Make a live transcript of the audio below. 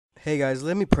Hey guys,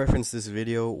 let me preference this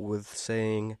video with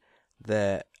saying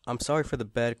that I'm sorry for the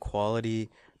bad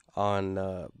quality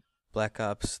on Black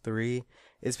Ops 3.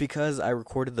 It's because I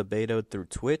recorded the beta through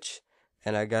Twitch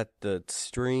and I got the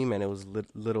stream and it was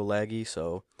little laggy,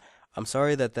 so I'm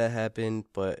sorry that that happened,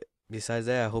 but besides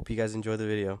that, I hope you guys enjoy the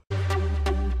video.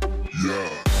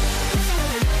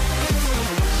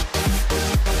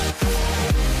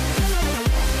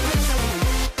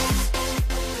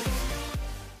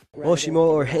 Oshimo,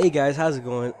 or hey guys, how's it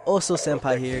going? Also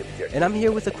Senpai here, and I'm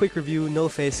here with a quick review, no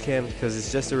face cam because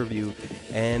it's just a review.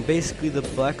 And basically the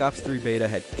Black Ops 3 beta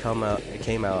had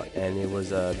came out and it was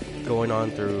going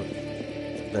on through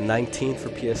the 19th for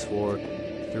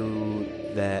PS4 through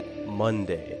that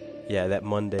Monday. Yeah, that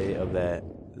Monday of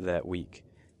that week.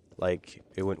 Like,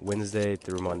 it went Wednesday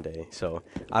through Monday. So,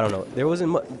 I don't know. There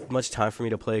wasn't much time for me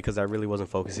to play because I really wasn't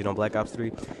focusing on Black Ops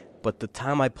 3. But the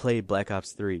time I played Black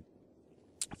Ops 3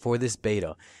 for this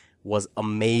beta was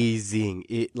amazing.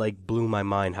 It like blew my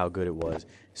mind how good it was.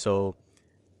 So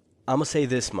I'm gonna say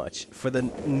this much: for the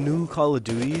new Call of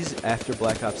Duties after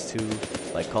Black Ops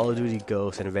 2, like Call of Duty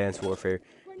Ghosts and Advanced Warfare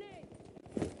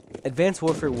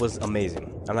was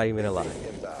amazing. I'm not even gonna lie.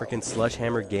 Freaking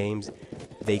Sledgehammer Games,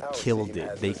 they killed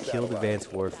it. They killed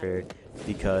Advanced Warfare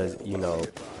because, you know,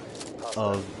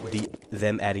 of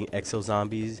them adding exo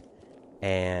zombies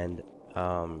and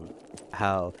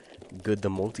how good the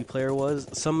multiplayer was.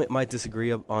 Some might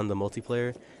disagree on the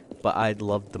multiplayer, but I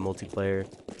loved the multiplayer,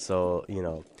 so, you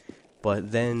know. But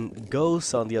then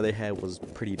Ghosts, on the other hand, was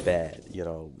pretty bad. You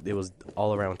know, it was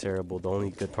all around terrible. The only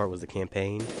good part was the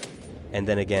campaign, and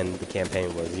then again, the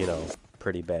campaign was, you know,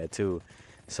 pretty bad too.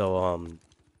 So,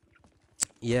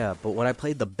 yeah, but when I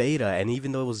played the beta, and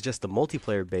even though it was just the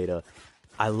multiplayer beta,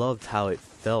 I loved how it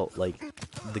felt. Like,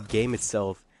 the game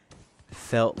itself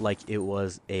felt like it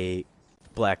was a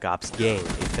Black Ops game.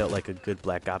 It felt like a good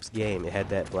Black Ops game. It had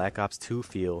that Black Ops 2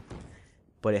 feel,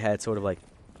 but it had sort of like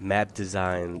map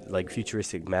design, like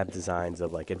futuristic map designs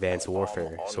of like Advanced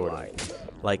Warfare, sort of.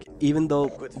 Like, even though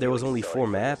there was only 4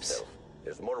 maps,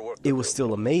 it was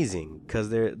still amazing because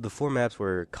the 4 maps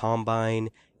were Combine,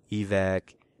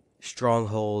 Evac,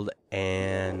 Stronghold,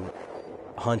 and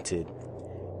Hunted.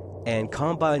 And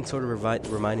Combine sort of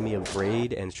reminded me of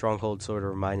Raid, and Stronghold sort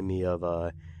of reminded me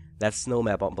of that snow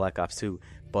map on Black Ops 2,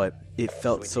 but it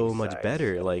felt so much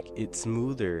better. Like, it's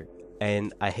smoother,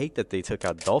 and I hate that they took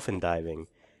out dolphin diving,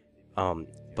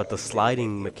 but the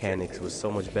sliding mechanics was so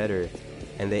much better,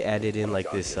 and they added in like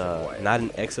this, not an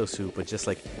exosuit, but just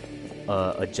like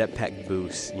a jetpack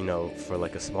boost, you know, for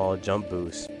like a small jump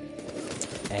boost,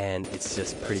 and it's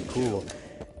just pretty cool,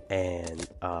 and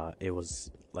it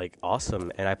was like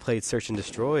awesome. And I played Search and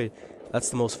Destroy. That's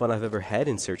the most fun I've ever had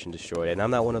in Search and Destroy, and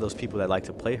I'm not one of those people that like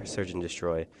to play Search and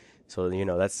Destroy, so, you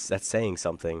know, that's saying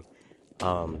something.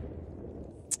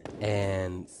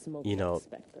 And, you know,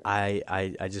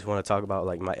 I just want to talk about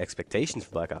like my expectations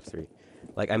for Black Ops 3.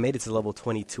 Like, I made it to level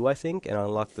 22, I think, and I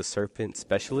unlocked the Serpent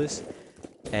Specialist,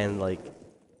 and like,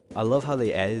 I love how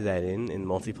they added that in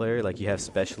multiplayer. Like, you have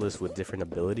specialists with different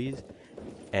abilities,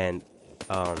 and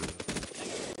I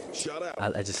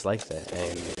just like that,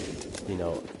 and, you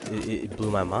know, it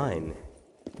blew my mind.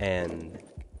 And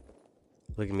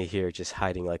look at me here, just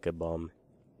hiding like a bum.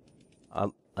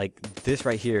 Like this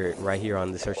right here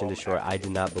on the Search and Destroy, I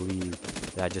did not believe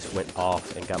that I just went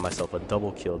off and got myself a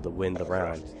double kill to win the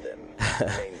round.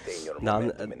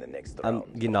 No, I'm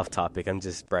getting off topic. I'm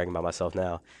just bragging about myself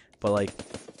now. But like,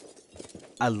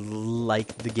 I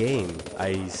like the game.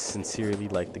 I sincerely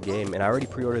like the game, and I already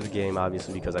pre-ordered the game,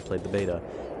 obviously, because I played the beta.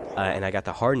 And I got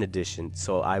the Hardened Edition,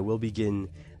 so I will begin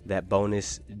that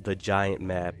bonus, the giant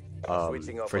map,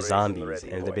 for zombies.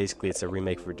 And basically it's a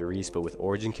remake for Doris, but with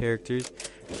origin characters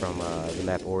from the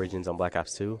map Origins on Black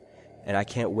Ops 2. And I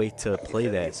can't wait to play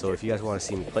that, so if you guys want to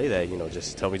see me play that, you know,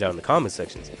 just tell me down in the comment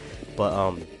sections.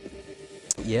 But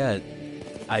yeah,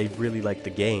 I really like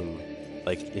the game.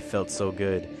 Like, it felt so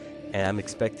good, and I'm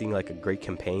expecting like a great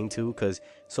campaign too, because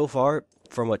so far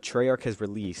from what Treyarch has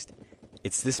released,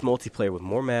 it's this multiplayer with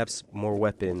more maps, more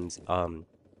weapons,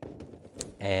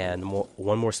 and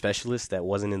one more specialist that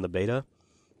wasn't in the beta.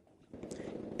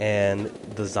 And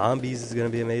the zombies is gonna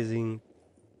be amazing.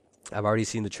 I've already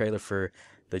seen the trailer for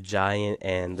the Giant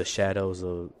and the Shadows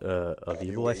of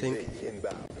Evil, I think,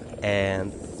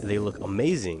 and they look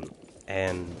amazing.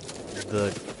 And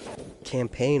the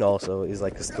campaign also is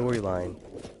like a storyline,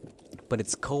 but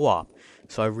it's co-op.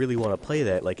 So I really want to play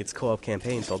that. Like, it's co-op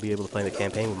campaign, so I'll be able to play the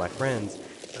campaign with my friends.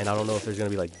 And I don't know if there's going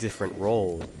to be like different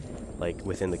roles like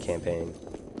within the campaign.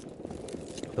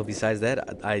 But besides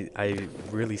that, I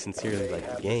really sincerely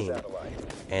like the game,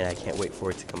 and I can't wait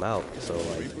for it to come out. So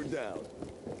like,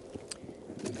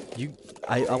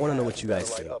 I want to know what you guys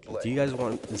think. Do you guys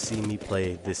want to see me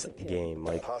play this game?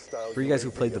 Like, for you guys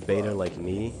who played the beta like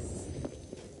me,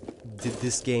 did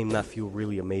this game not feel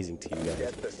really amazing to you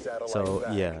guys? So,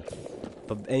 yeah.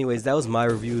 But anyways, that was my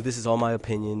review. This is all my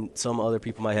opinion. Some other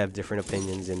people might have different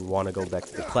opinions and want to go back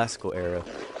to the classical era.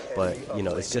 But, you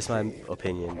know, it's just my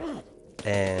opinion.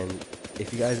 And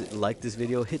if you guys like this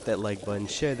video, hit that like button.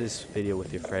 Share this video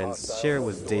with your friends. Share it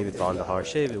with David Von der Haar.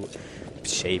 Shave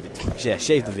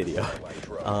the video.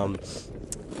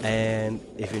 And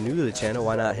if you're new to the channel,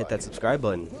 why not hit that subscribe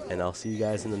button? And I'll see you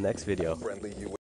guys in the next video.